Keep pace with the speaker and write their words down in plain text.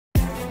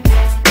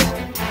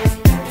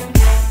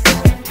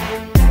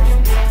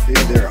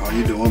How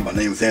you doing? My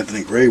name is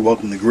Anthony Gray.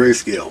 Welcome to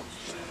Grayscale.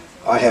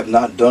 I have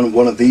not done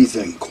one of these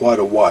in quite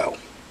a while,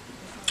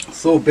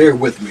 so bear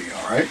with me,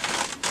 alright?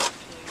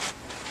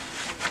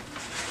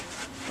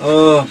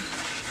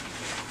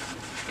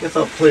 Guess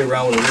I'll play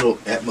around with a little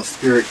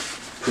atmospheric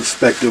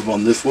perspective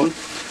on this one.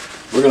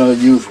 We're going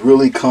to use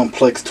really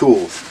complex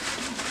tools.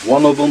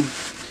 One of them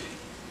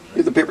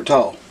is a paper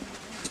towel.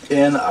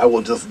 And I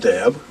will just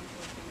dab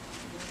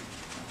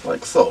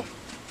like so.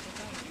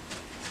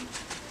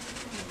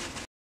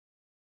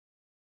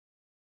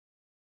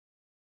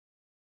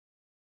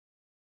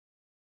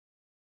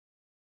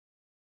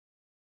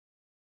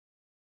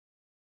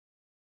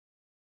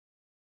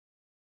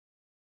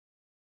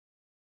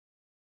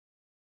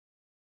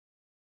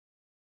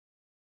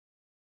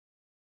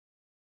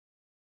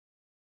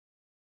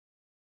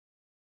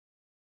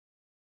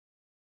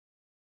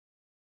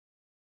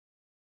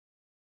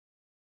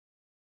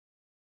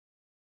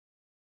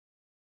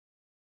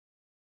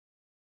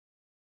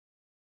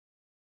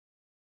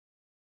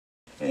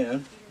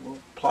 And we'll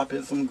plop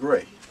in some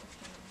gray.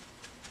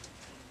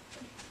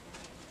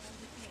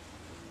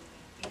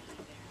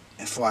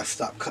 And so I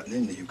stop cutting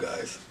into you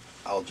guys,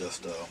 I'll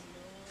just do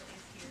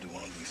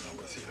one of these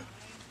numbers here.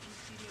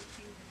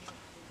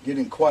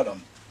 Getting quite a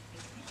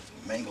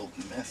mangled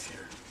mess here.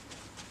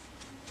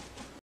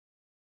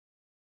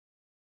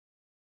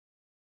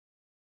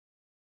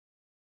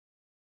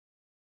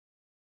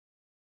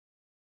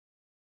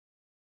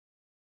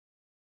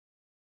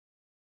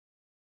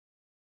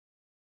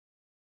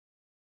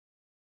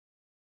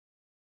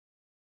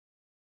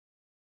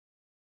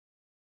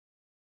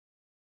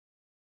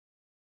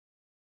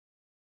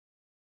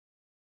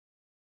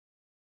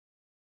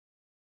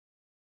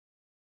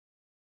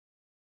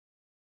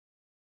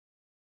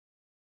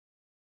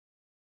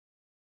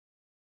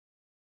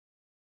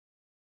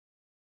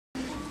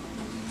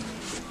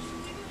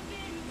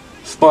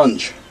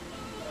 Sponge.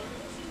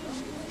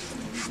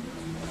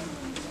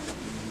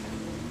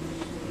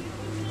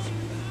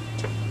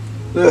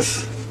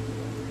 This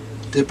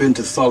dip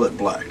into solid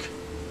black.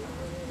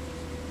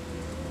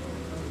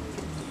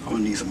 I'm gonna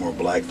need some more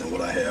black than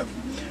what I have.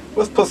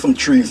 Let's put some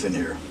trees in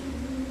here.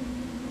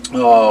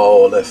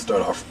 Oh, let's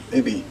start off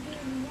maybe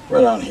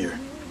right on here.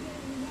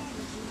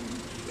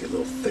 Get a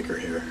little thicker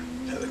here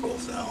as it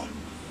goes down.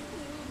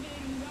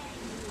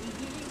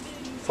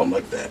 Something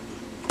like that.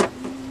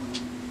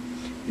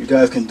 You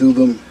guys can do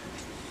them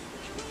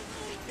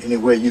any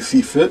way you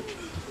see fit.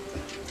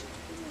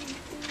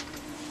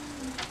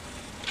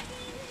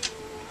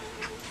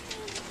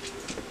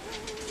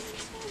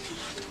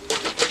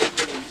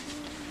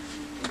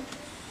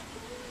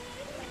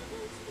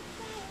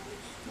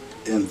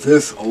 And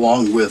this,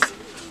 along with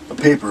the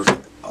paper,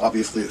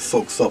 obviously it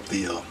soaks up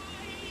the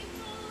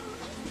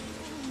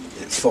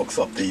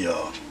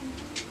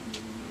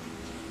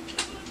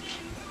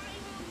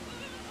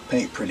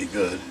paint pretty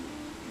good.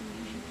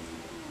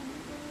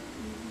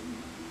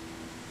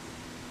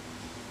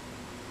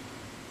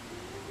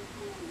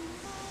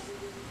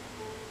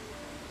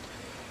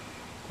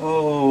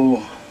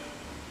 Oh,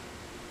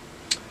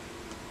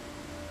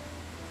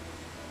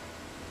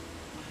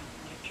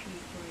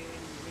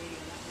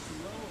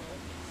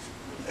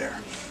 there,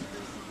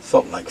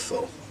 something like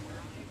so.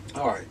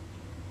 All right.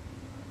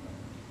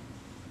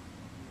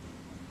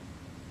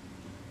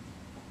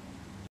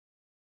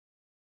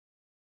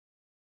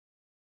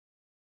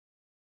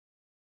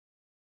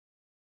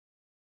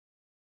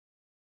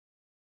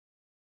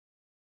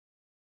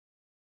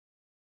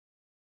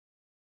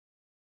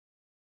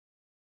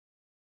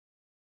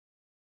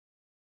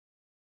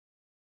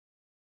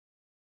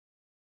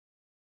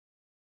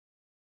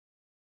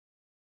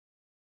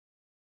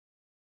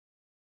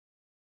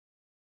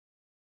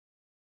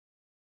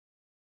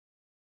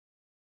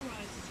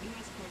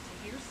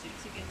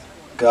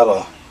 Got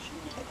a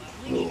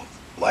little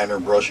liner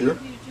brush here.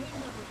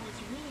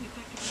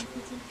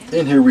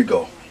 And here we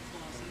go.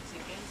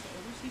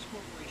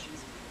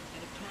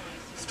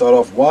 Start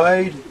off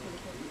wide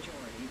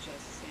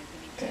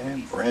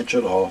and branch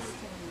it off.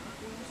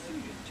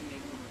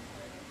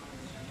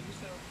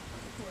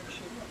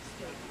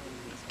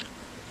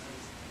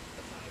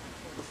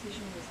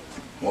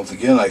 Once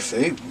again, I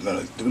say, we're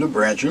going to do the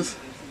branches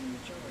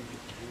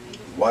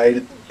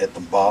wide at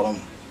the bottom.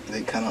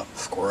 They kind of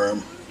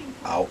squirm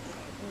out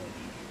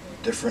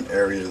different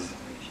areas.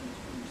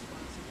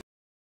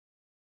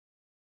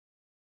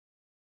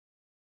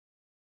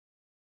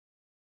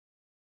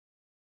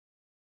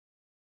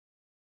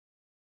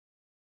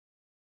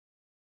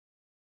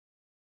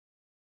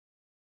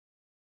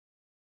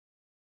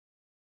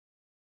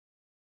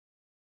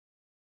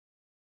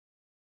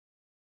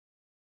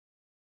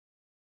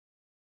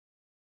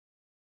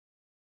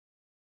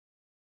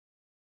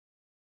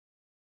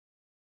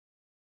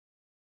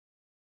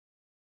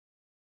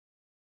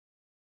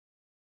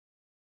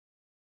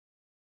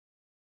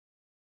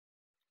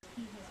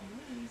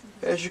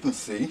 As you can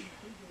see,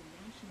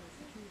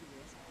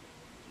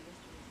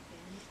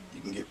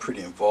 you can get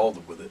pretty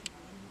involved with it.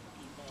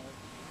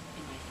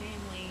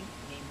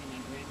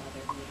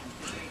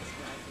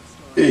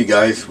 Hey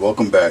guys,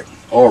 welcome back.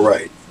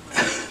 Alright,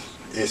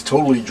 It's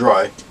totally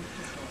dry.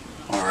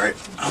 Alright,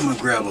 I'm going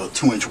to grab a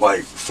 2-inch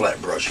wide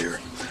flat brush here.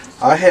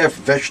 I have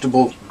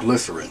vegetable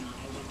glycerin.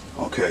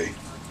 Okay.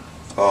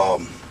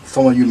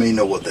 Some of you may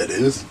know what that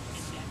is.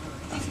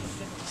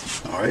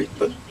 Alright,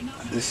 but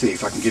let's see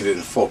if I can get it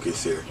in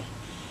focus here.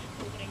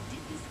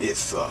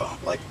 It's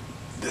like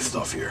this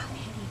stuff here.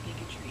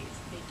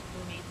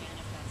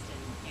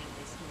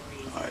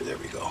 Alright, there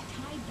we go.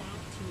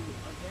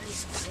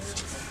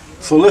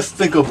 So let's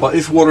think about,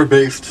 it's water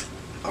based.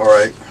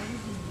 Alright.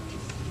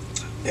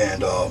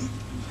 And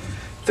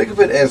think of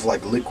it as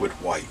like liquid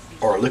white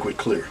or liquid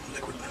clear.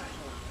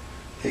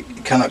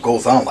 It kind of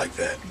goes on like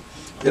that.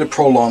 It'll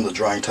prolong the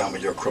drying time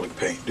of your acrylic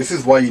paint. This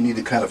is why you need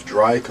to kind of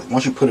dry, because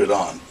once you put it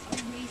on,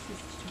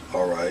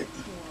 alright,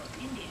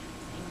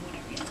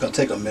 it's going to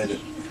take a minute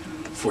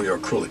for your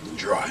acrylic to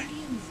dry.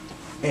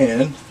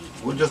 And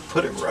we'll just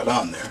put it right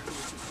on there.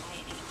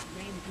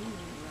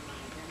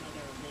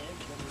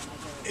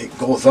 It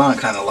goes on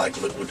kind of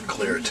like liquid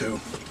clear too.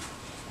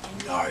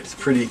 Alright, it's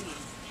pretty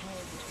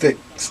thick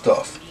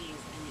stuff.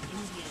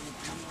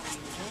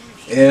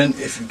 And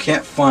if you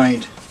can't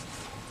find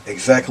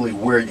exactly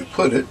where you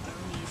put it,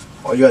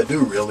 all you gotta do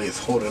really is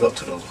hold it up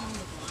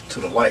to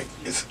the light.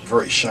 It's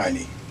very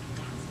shiny.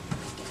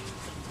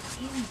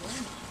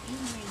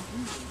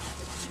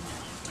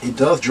 It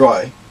does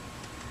dry,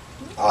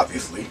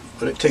 obviously,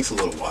 but it takes a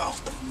little while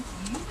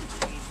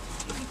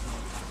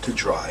to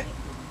dry.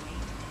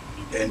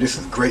 And this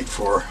is great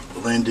for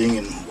blending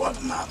and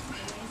whatnot.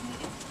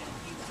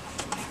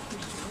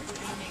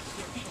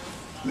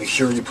 Make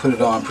sure you put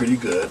it on pretty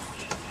good,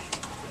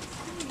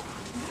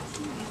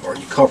 or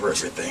you cover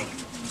everything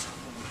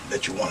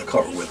that you want to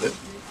cover with it.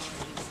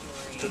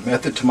 The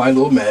method to my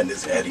little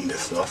madness is adding this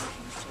stuff.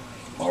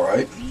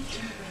 Alright.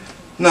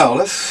 Now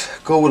let's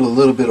go with a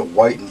little bit of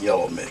white and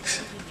yellow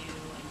mix.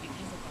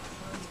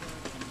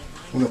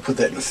 I'm going to put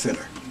that in the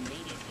center.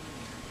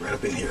 Right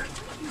up in here.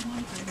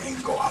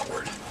 And go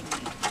outward.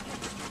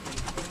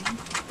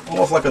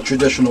 Almost like a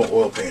traditional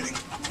oil painting.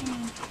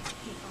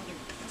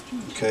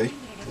 Okay.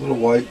 A little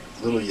white,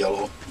 a little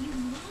yellow.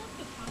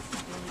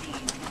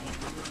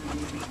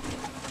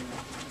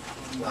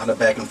 A lot of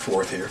back and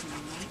forth here,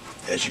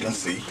 as you can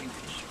see.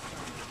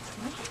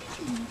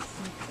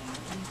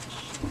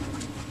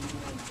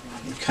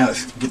 You kind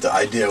of get the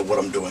idea of what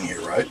I'm doing here,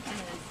 right?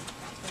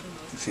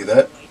 You see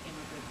that?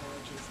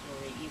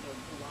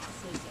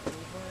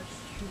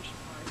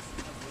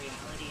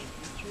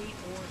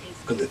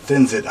 Because it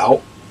thins it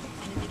out.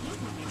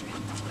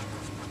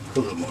 A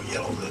little more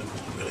yellow to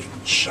really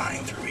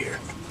shine through here.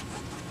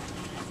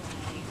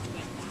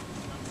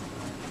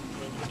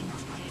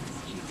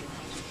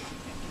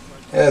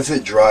 As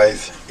it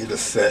dries, it'll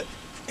set,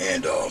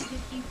 and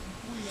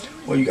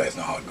well, you guys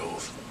know how it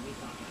goes.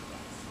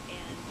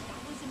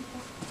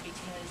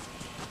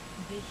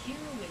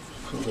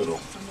 Put a little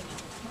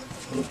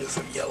bits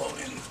of yellow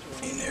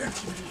in there.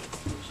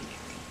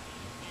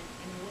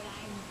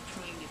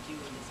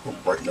 We'll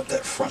brighten up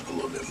that front a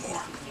little bit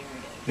more.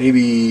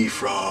 Maybe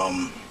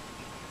from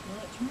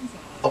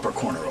upper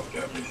corner up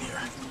in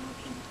here.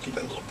 Keep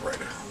that a little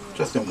brighter.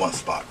 Just in one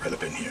spot, right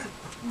up in here.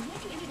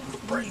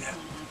 We'll brighten that.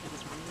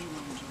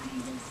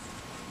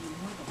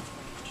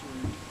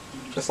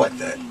 Just like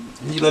that.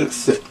 And you let it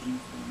sit.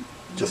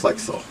 Just like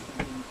so.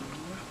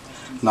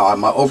 Now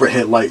my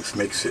overhead lights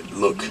makes it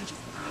look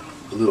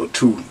a little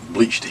too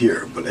bleached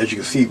here, but as you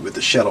can see with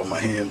the shadow of my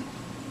hand,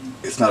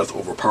 it's not as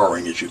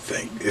overpowering as you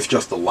think. It's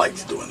just the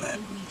lights doing that.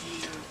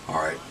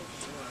 Alright.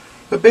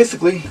 But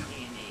basically,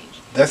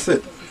 that's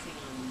it.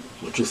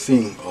 What you're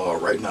seeing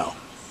right now.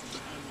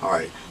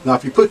 Alright. Now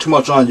if you put too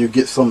much on, you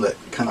get some that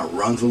kind of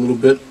runs a little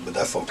bit, but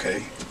that's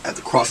okay. I have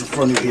to cross in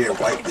front of you here,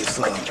 wipe this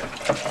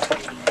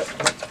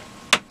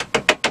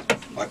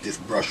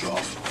brush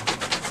off.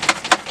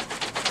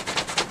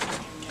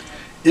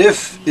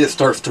 If it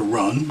starts to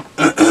run,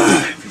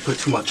 if you put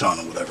too much on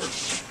or whatever,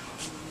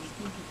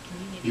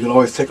 you can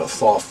always take a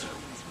soft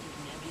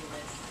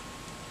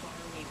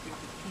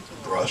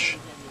brush,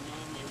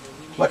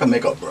 like a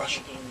makeup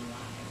brush,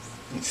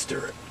 and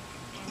stir it.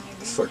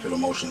 Circular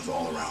motions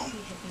all around.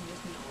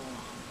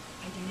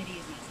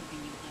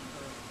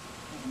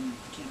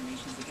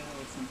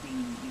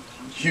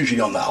 It's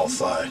usually on the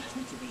outside,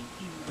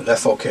 but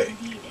that's okay.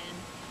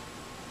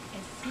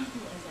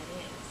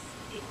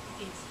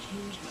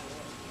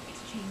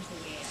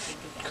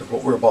 Because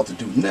what we're about to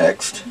do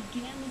next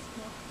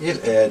is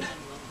add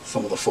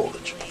some of the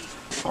foliage.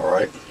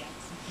 Alright.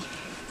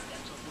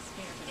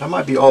 That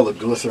might be all the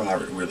glycerin I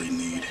really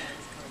need.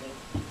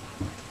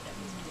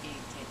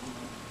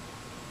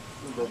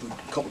 We'll go through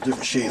a couple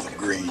different shades of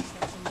green.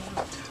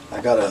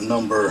 I got a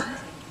number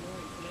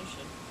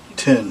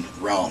 10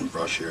 round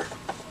brush here.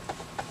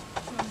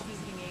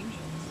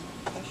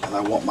 And I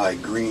want my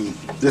green,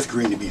 this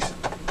green to be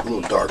a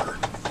little darker.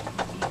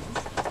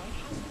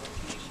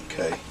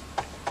 Okay.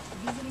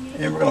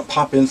 And we're going to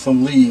pop in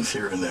some leaves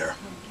here and there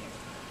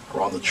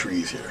around the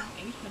trees here.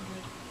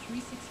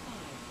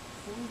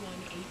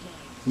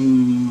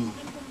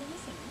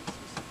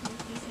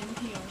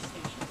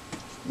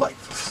 Like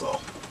so.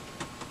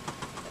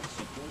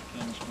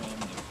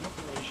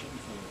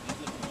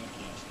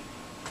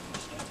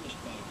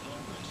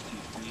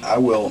 I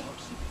will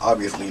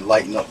obviously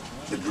lighten up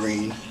the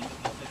green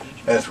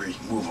as we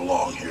move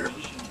along here,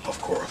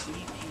 of course.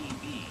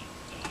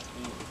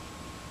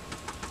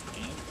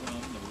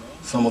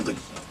 Some of the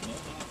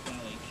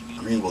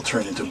green will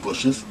turn into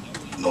bushes,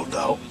 no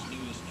doubt.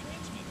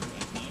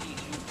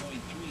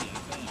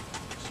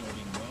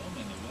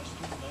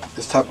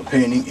 This type of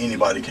painting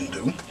anybody can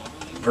do.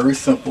 Very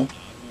simple.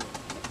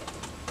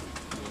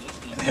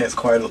 It has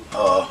quite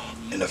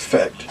an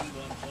effect.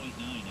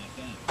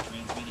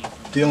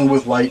 Dealing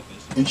with light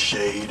and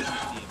shade.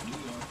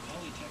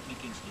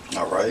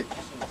 Alright.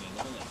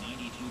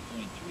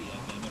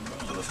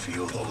 Put a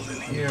few of those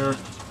in here.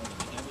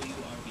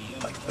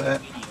 Like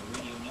that.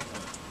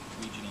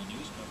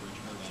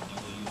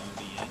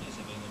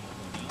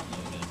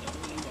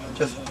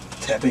 Just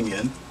tapping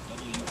in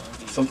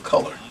some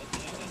color.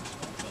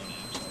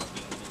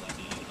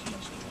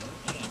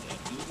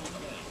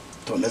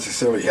 Don't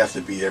necessarily have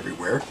to be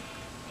everywhere.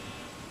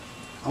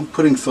 I'm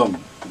putting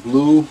some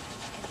blue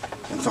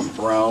and some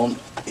brown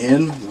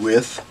in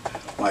with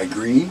my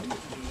green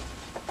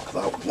because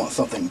I want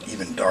something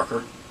even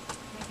darker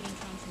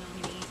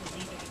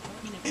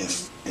in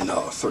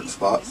certain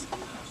spots.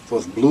 So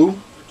it's blue,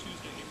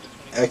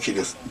 actually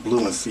it's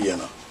blue and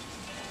sienna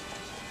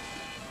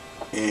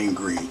and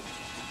green.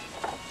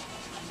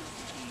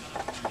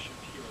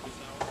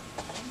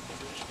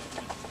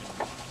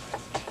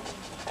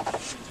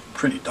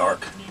 Pretty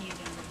dark,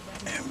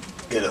 and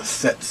it'll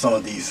set some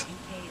of these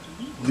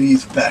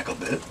leaves back a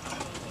bit.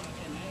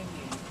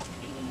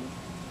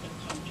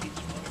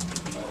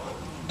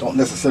 Don't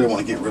necessarily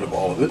want to get rid of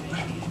all of it.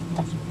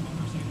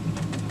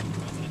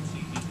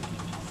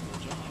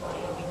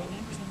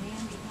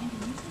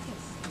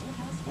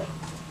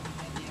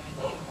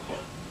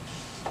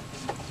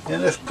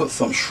 And let's put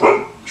some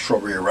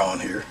shrubbery around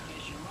here,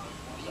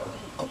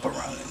 up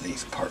around in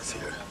these parts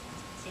here.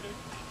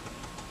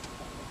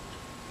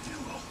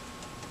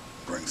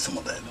 Bring some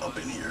of that up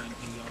in here.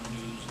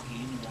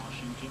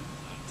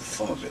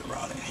 Some of it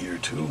around in here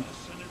too.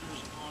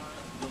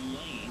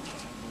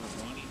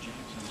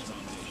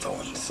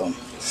 Throwing some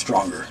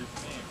stronger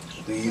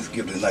leaves,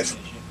 give it a nice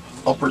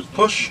upward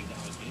push.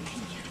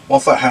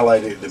 Once I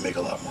highlight it, it'll make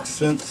a lot more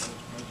sense.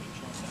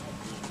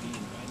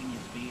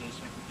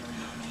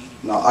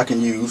 Now I can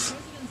use,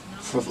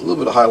 for a little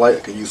bit of highlight, I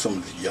can use some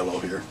of this yellow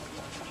here.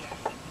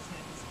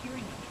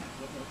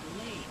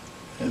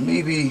 And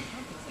maybe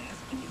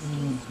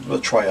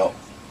we'll try out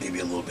maybe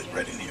a little bit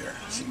red in here,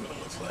 see what it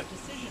looks like.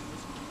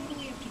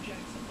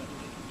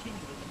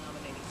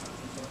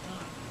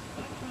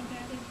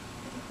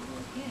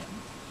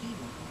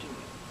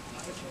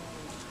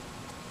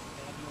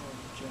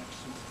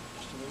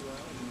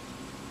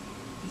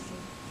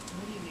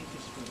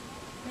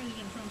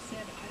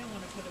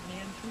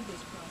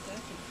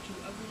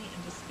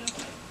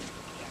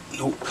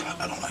 Nope,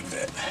 I don't like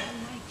that.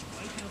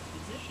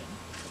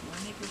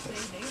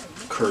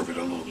 Let's curve it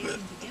a little bit,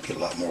 get a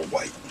lot more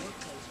white,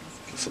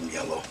 get some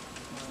yellow.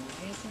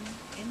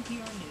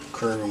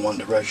 Curve in one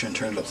direction,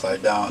 turn it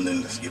upside down, and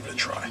then let's give it a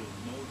try.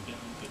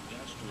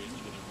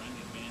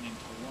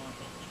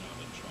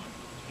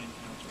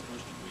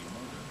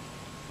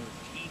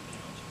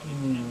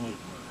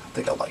 I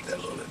think I like that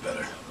a little bit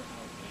better.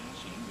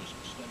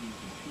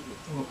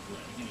 We'll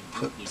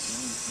put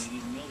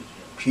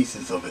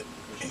pieces of it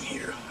in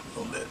here a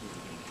little bit.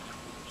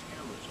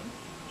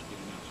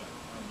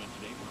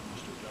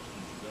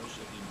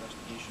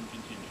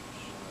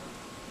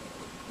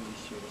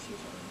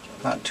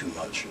 Not too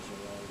much.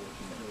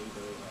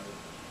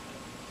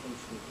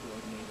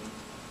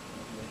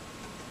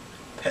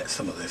 Pat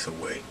some of this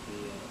away.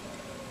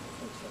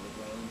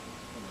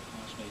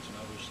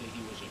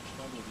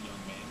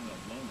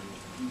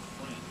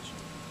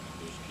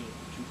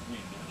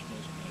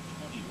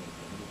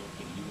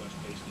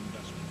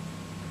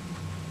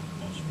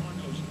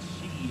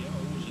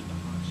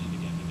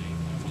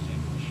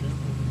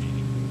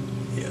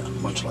 Yeah,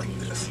 much like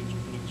this.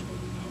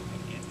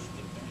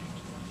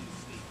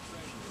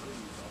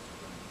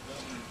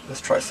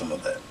 Let's try some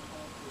of that.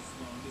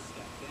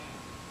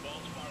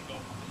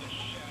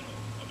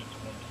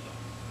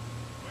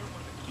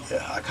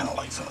 Yeah, I kind of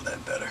like some of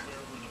that better.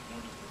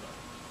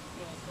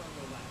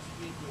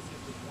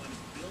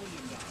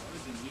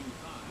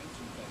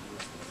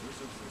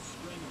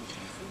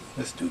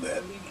 Let's do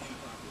that.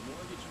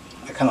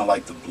 I kind of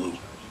like the blue.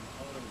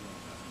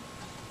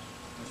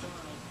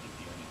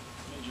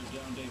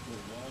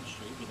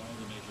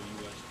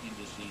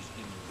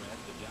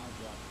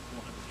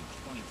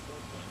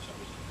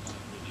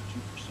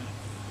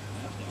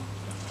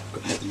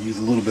 Gonna have to use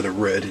a little bit of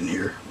red in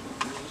here.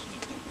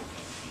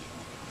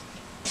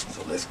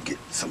 So let's get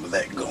some of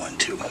that going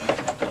too.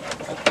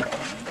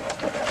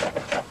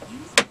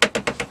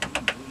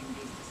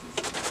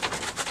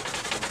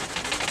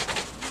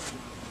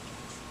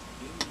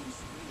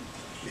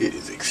 It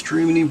is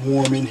extremely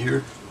warm in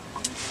here.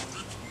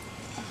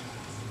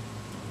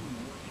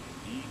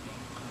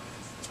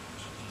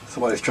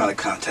 Somebody's trying to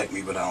contact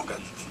me, but I don't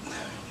got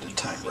the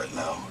time right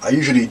now. I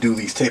usually do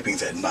these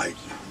tapings at night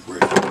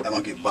where I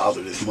don't get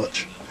bothered as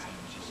much.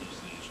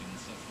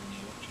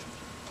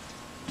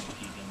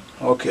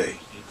 Okay,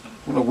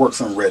 we're going to work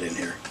some red in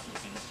here.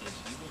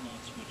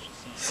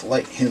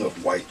 Slight hint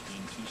of white.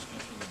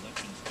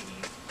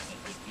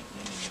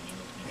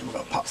 And we're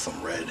going to pop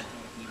some red.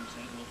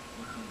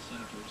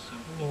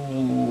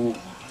 Ooh,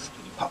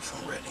 pop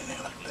some red in there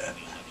like that.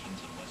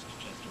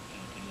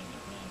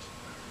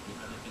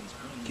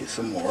 Get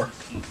some more.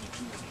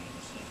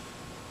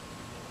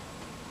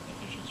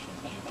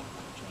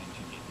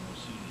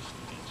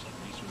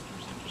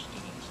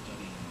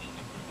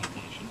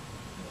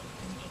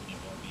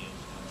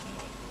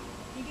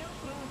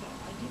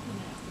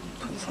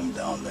 Put some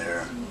down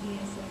there.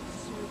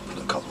 Put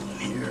a couple in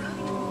here.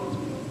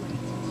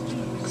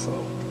 Like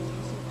so.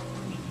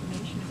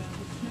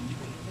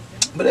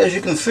 But as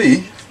you can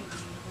see,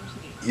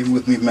 even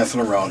with me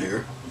messing around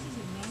here,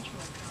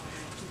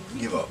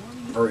 give a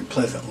very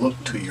pleasant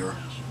look to your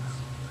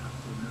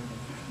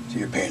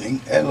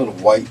painting. Add a little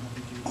white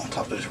on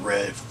top of this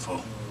red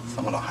so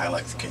some of the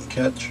highlights can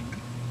catch.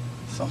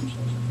 Some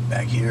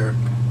back here.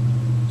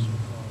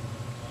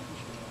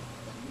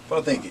 But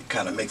I think it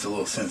kind of makes a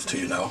little sense to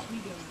you now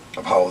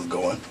of how it's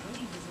going.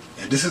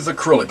 And this is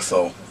acrylic,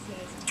 so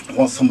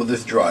once some of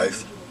this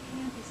dries,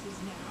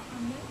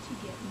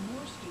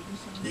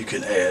 you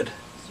can add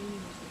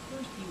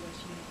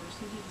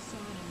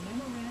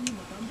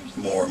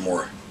more and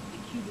more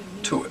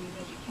to it.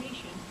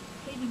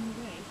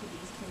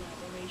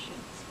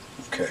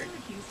 Okay.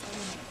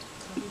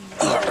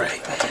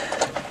 Alright.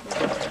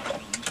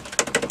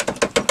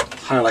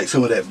 Highlight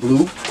some of that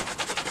blue.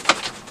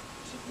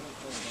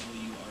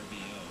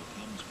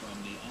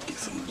 Get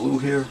some blue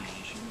here.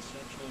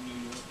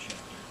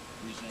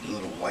 A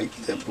little white,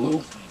 that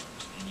blue.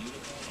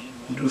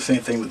 Do the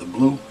same thing with the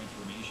blue.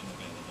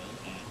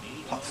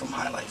 Pop some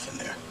highlights in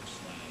there.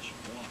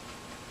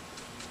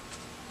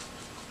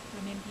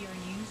 From NPR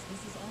News,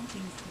 this is All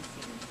Things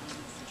Considered. I'm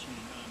Lisa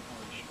Chang. I'm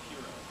Ari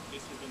Shapiro.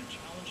 This has been a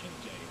challenging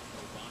day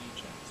for Ronny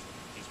Jackson.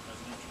 He's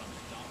President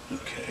Trump's daughter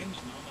and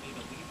nominee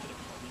to lead the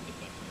Department of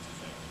Veterans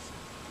Affairs.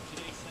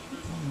 Today,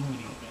 senators on the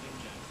committee vetting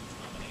Jackson's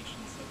nomination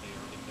said they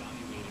are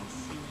evaluating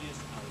serious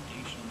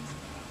allegations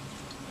about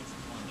his workplace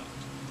conduct.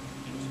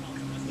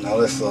 Now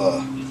let's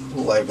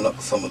liven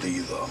up some of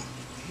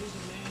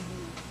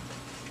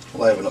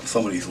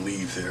these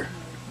leaves here.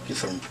 Get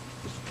some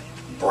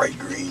bright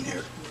green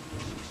here.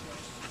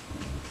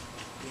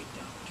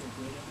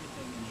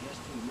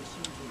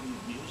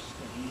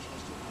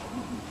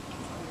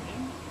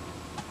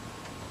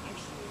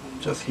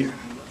 Just here,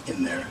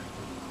 in there.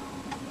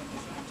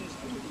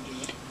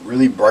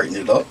 Really brighten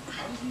it up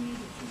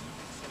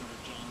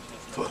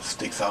so it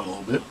sticks out a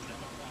little bit.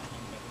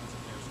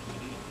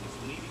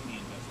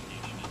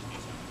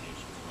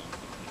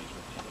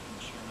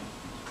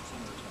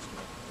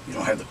 You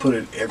don't have to put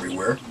it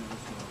everywhere.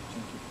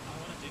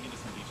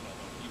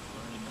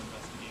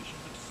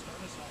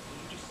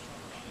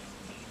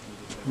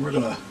 We're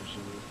gonna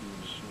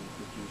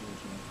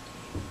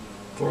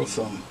throw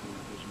some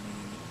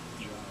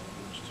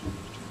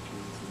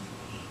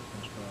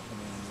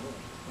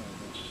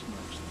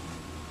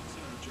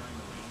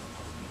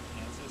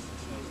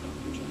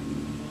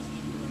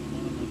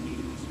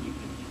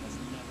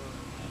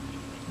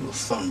little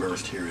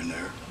sunburst here and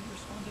there.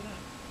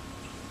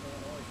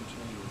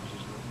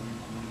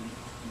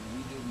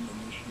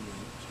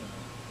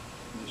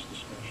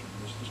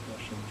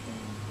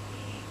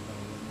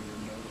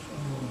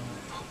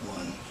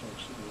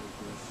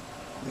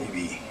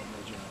 Maybe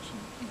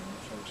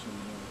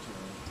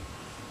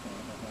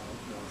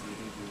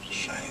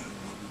shine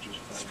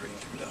straight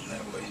through down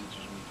that way.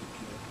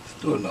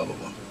 Let's do another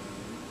one.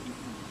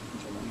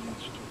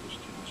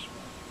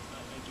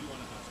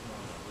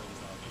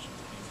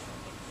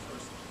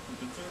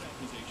 The third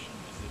accusation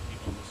is that he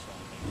oversaw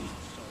a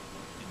hostile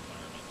work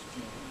environment.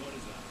 What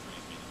does that phrase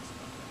mean in this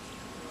context?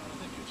 I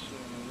think it's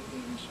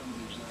in some of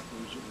the exact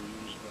words that were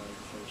used by the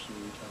folks who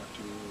we talked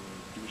to,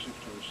 abusive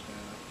towards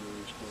staff,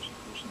 very explosive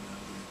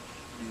personality,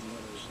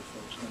 belittles the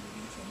folks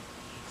underneath him.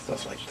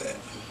 Stuff like that.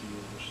 He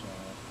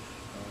oversaw,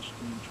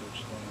 screaming towards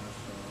staff,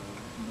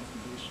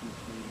 basically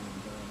creating an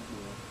environment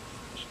where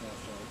the staff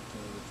felt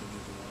that they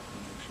needed to walk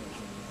on eggshells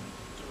around.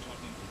 So we're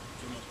talking for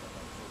the most part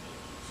about verbal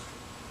abuse.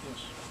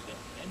 Yes.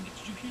 And did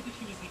you hear that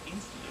he was the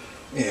instigator?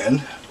 And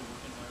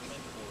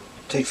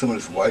take some of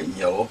this white and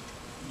yellow.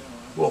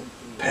 We'll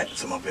pat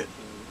some of it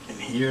in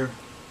here.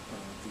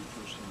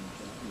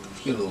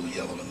 Get a little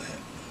yellow in that.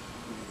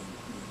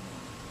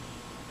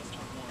 Let's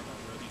talk more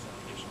about where these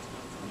allegations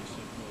come from. You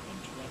said more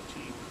than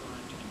 20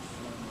 current and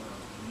former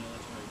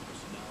military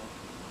personnel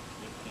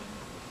with him,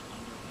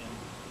 under him.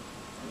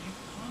 Are you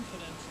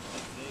confident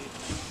that they are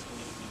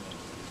politically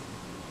motivated?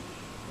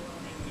 Well, I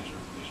mean, these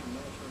are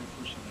military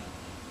personnel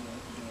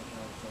that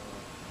have come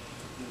forward.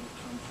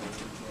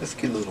 Let's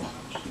get a little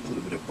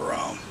bit of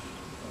brown.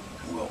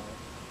 We'll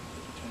The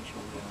potential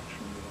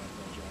reaction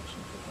that Jackson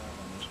could have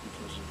on this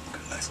because of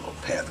get a nice little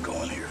path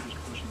going here. his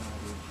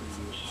personality and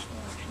previous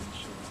actions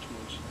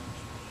towards staff.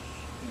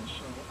 And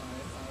so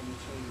I will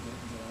tell you that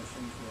I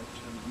think that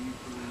we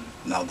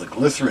heard Now the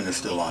glycerin is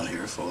still on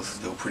here, so it's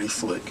still pretty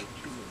slick.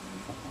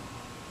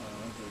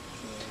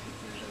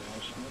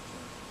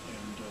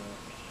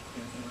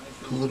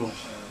 a little I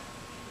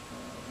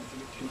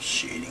think it takes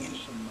shading and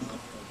some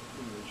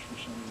courage for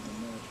somebody in the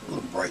military.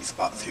 little bright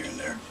spots here and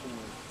there. Forward,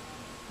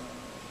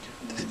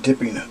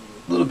 Dipping a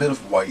little bit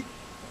of white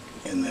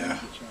in there.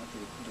 It's not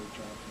their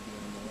job to be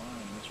on the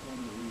line. That's one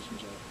of the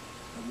reasons I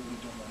really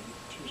don't want to get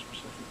too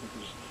specific,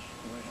 because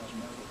the White House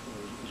Medical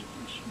Corps is a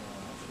pretty small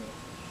outfit, and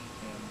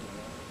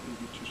if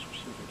you get too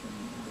specific and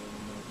the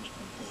Americans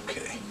come forward,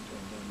 Okay.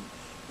 and then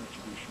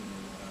retribution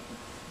will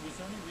happen. Was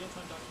there any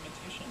real-time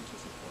documentation to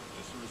support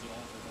this, or is it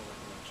all verbal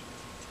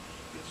recollections?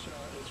 It's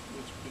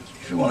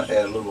If you want to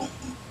add a little,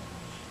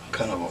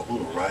 kind of a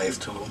little rise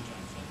to them,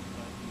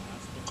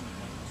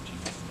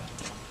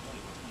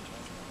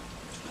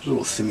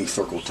 little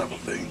semicircle type of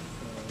thing.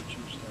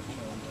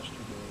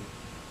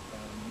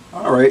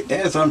 All right,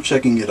 as I'm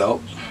checking it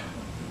out,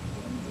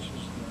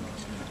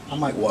 I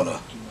might want to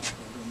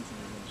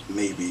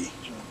maybe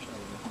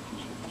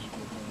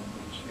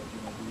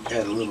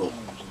add a little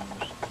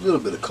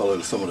bit of color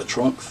to some of the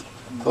trunks.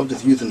 So I'm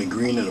just using the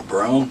green and the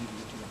brown.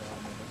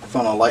 If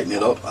I want to lighten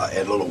it up, I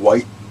add a little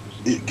white.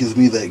 It gives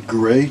me that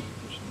gray,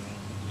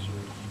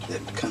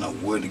 that kind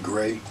of wood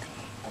gray.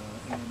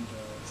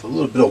 So a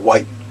little bit of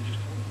white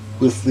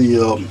with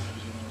the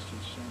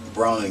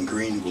brown and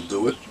green will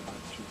do it.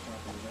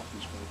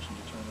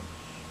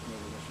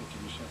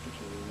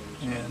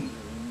 And in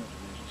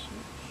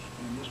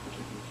this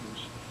particular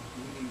case,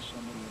 we need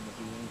somebody in the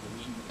VA that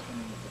isn't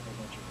depending on a whole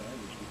bunch of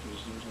baggage, because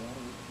there's a lot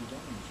of work to be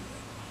done in the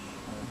VA.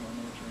 My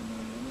military men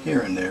and women,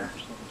 here and there,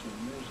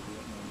 17 years of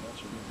Vietnam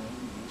vets are getting old,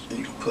 and this and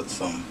you can put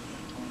some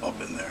up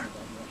in there.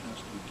 about what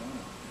has to be done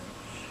out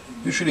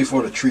there. Usually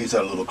for the trees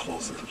are a little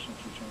closer.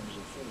 Century terms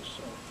of fittest.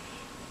 So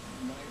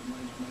my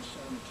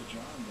sentiment to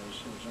John was,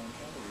 John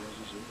Kennedy was,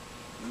 is that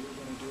we were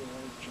going to do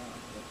our job.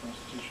 That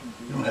Constitution.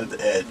 You don't have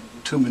to add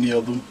too many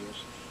of them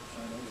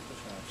Find out what the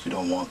facts if you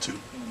don't want to. and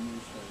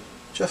move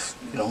forward. Just,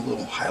 you know,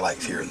 little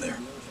highlights here and there. The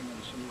other thing I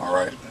would say is All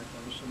right.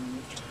 I was in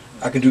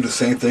the I can do the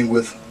same thing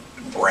with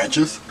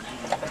branches.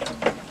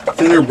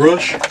 Thinner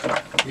brush,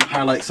 you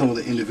highlight some of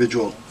the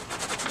individual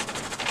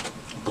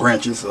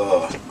branches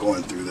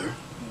going through there.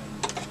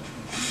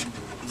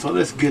 So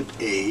let's get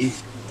a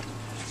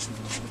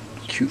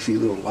cutesy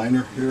little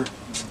liner here.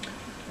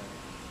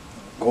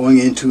 Going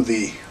into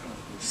the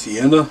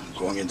sienna,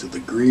 going into the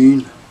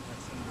green.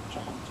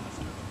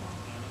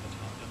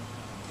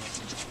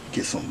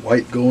 Get some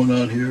white going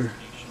on here.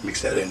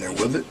 Mix that in there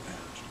with it.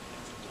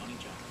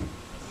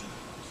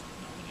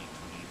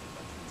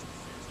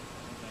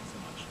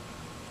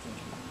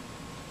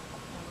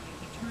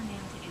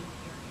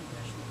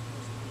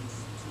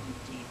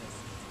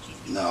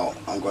 Now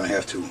I'm going to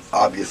have to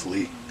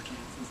obviously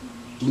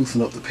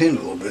loosen up the pen a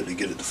little bit to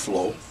get it to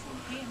flow.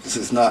 This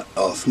is not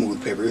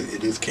smooth paper,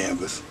 it is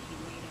canvas.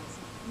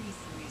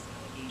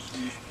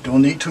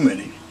 Don't need too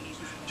many,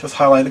 just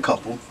highlight a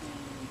couple.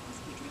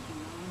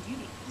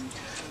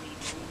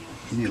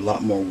 You need a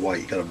lot more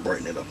white, you got to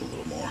brighten it up a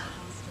little more.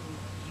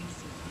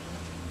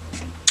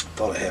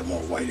 Thought I had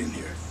more white in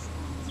here.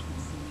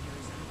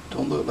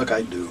 Don't look like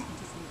I do.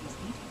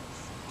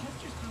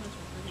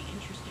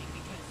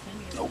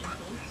 Nope,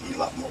 need a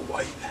lot more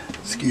white.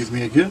 Excuse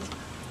me again.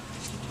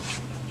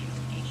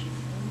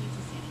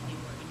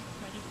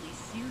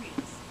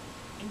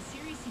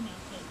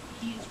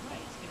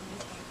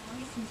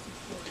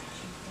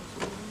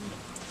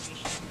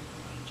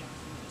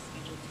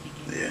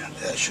 Yeah,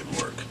 that should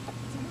work.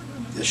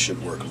 This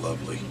should work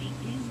lovely.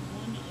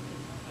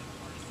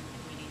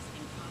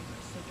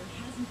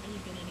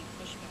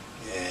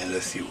 And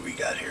let's see what we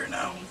got here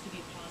now.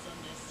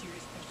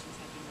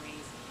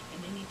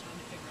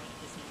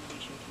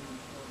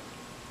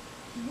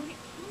 When it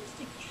comes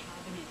to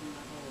cabinet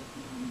level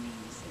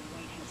nominees, the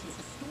White House has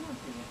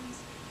historically at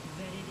least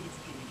vetted its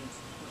candidates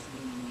for some of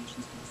the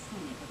nominations for the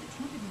Senate, but the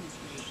Trump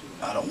administration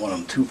I don't want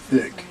them too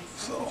thick,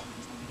 so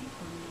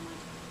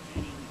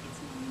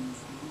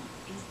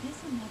is this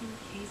another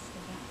case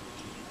for that?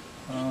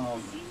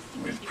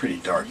 it's pretty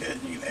dark yet.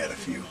 You can add a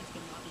few.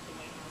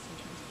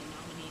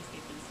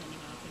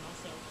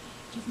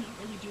 Just not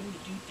really doing the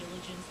due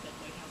diligence that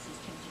White Houses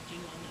tend to do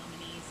on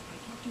nominees. I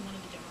talked to one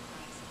of the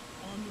Democrats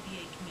on the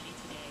VA committee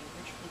today,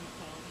 Rich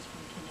Blumenthal, who's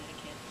from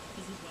Connecticut.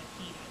 This is what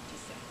he had to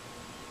say.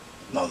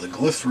 Now the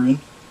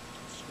glycerin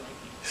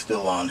is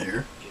still on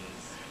here.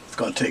 It's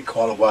going to take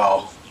quite a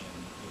while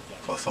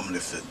for some of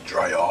this to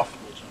dry off.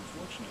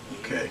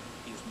 Okay.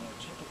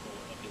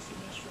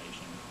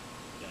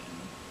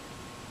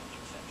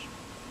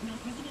 Now,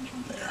 President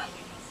Trump said the There.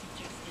 White House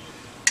suggested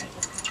that the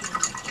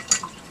popular justice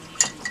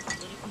nomination is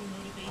politically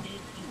motivated.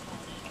 He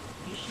called it a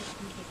vicious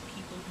group of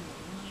people who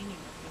align and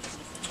represent the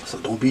Senate. So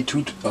don't be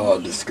too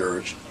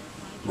discouraged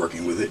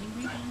working with it.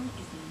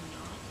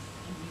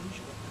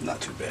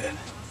 Not too bad.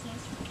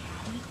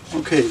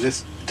 Okay,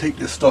 let's take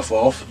this stuff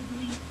off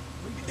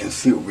and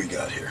see what we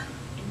got here.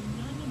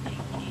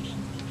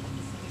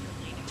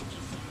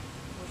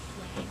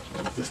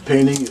 This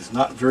painting is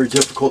not very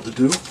difficult to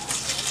do.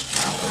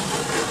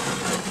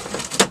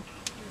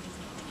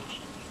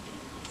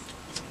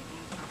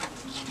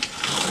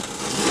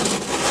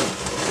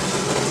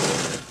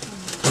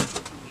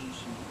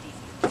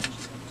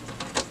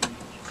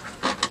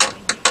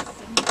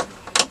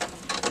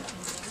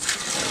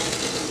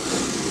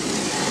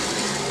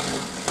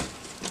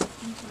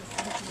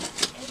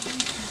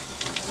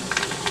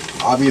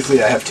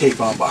 Obviously I have tape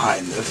on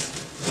behind this.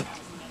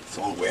 It's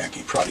the only way I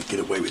can probably get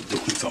away with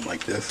doing something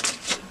like this.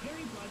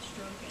 Very broad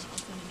stroke and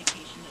also an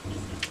indication that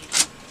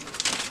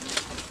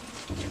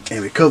this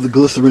And because the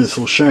glycerin is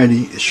so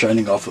shiny, it's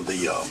shining off of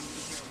the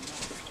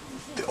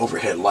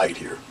overhead light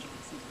here.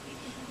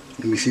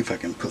 Let me see if I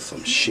can put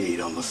some shade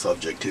on the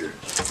subject here.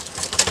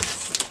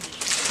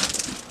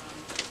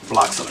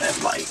 Block some of that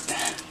light.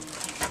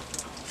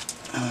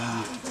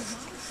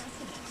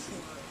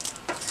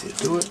 See it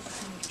do it?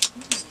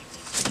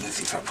 Let's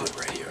see if I put it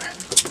right here.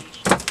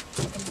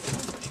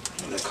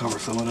 Will that cover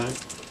some of that?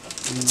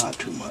 Not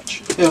too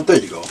much. Yeah, there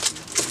you go.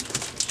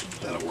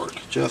 That'll work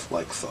just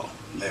like so.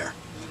 There.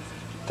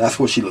 That's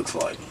what she looks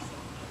like.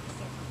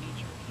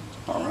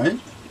 Alright.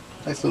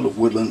 Nice little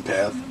woodland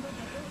path.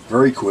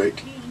 Very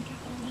quick.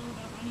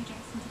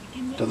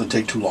 Doesn't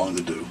take too long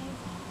to do.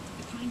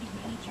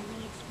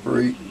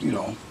 Very, you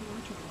know.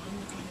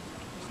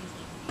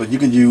 But you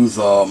can use,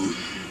 if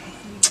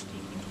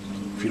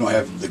you don't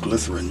have the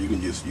glycerin, you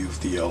can just use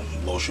the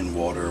lotion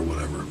water or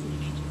whatever.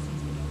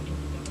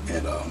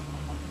 And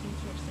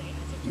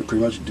you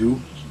pretty much do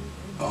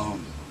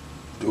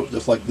it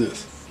just like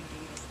this.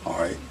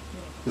 Alright.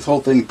 This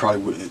whole thing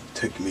probably wouldn't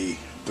take me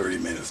 30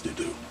 minutes to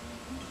do.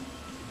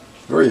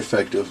 Very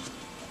effective.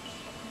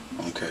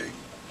 Okay.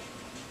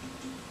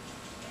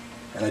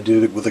 And I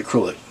did it with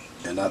acrylic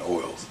and not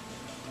oils.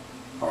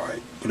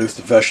 Alright. But it's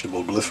the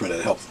vegetable glycerin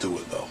that helps do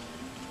it though.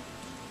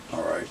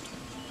 Alright.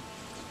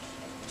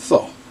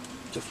 So,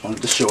 just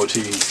wanted to show it to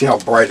you. You see how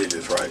bright it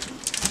is, right?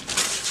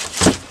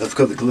 That's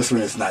because the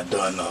glycerin is not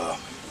done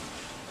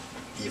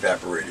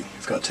evaporating.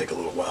 It's going to take a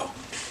little while.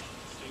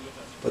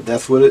 But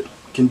that's what it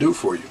can do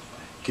for you.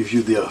 Gives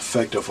you the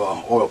effect of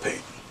oil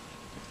paint.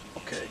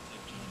 Okay.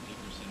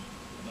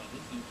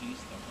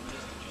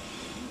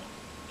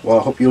 Well,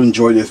 I hope you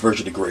enjoyed this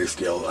version of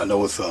Grayscale. I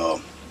know it's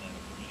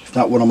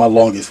not one of my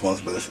longest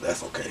ones, but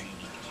that's okay.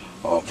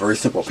 Very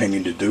simple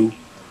painting to do.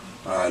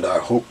 And I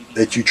hope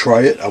that you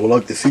try it. I would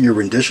like to see your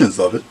renditions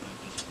of it.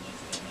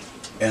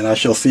 And I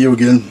shall see you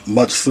again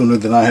much sooner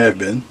than I have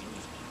been.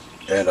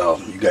 And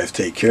you guys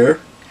take care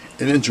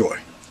and enjoy.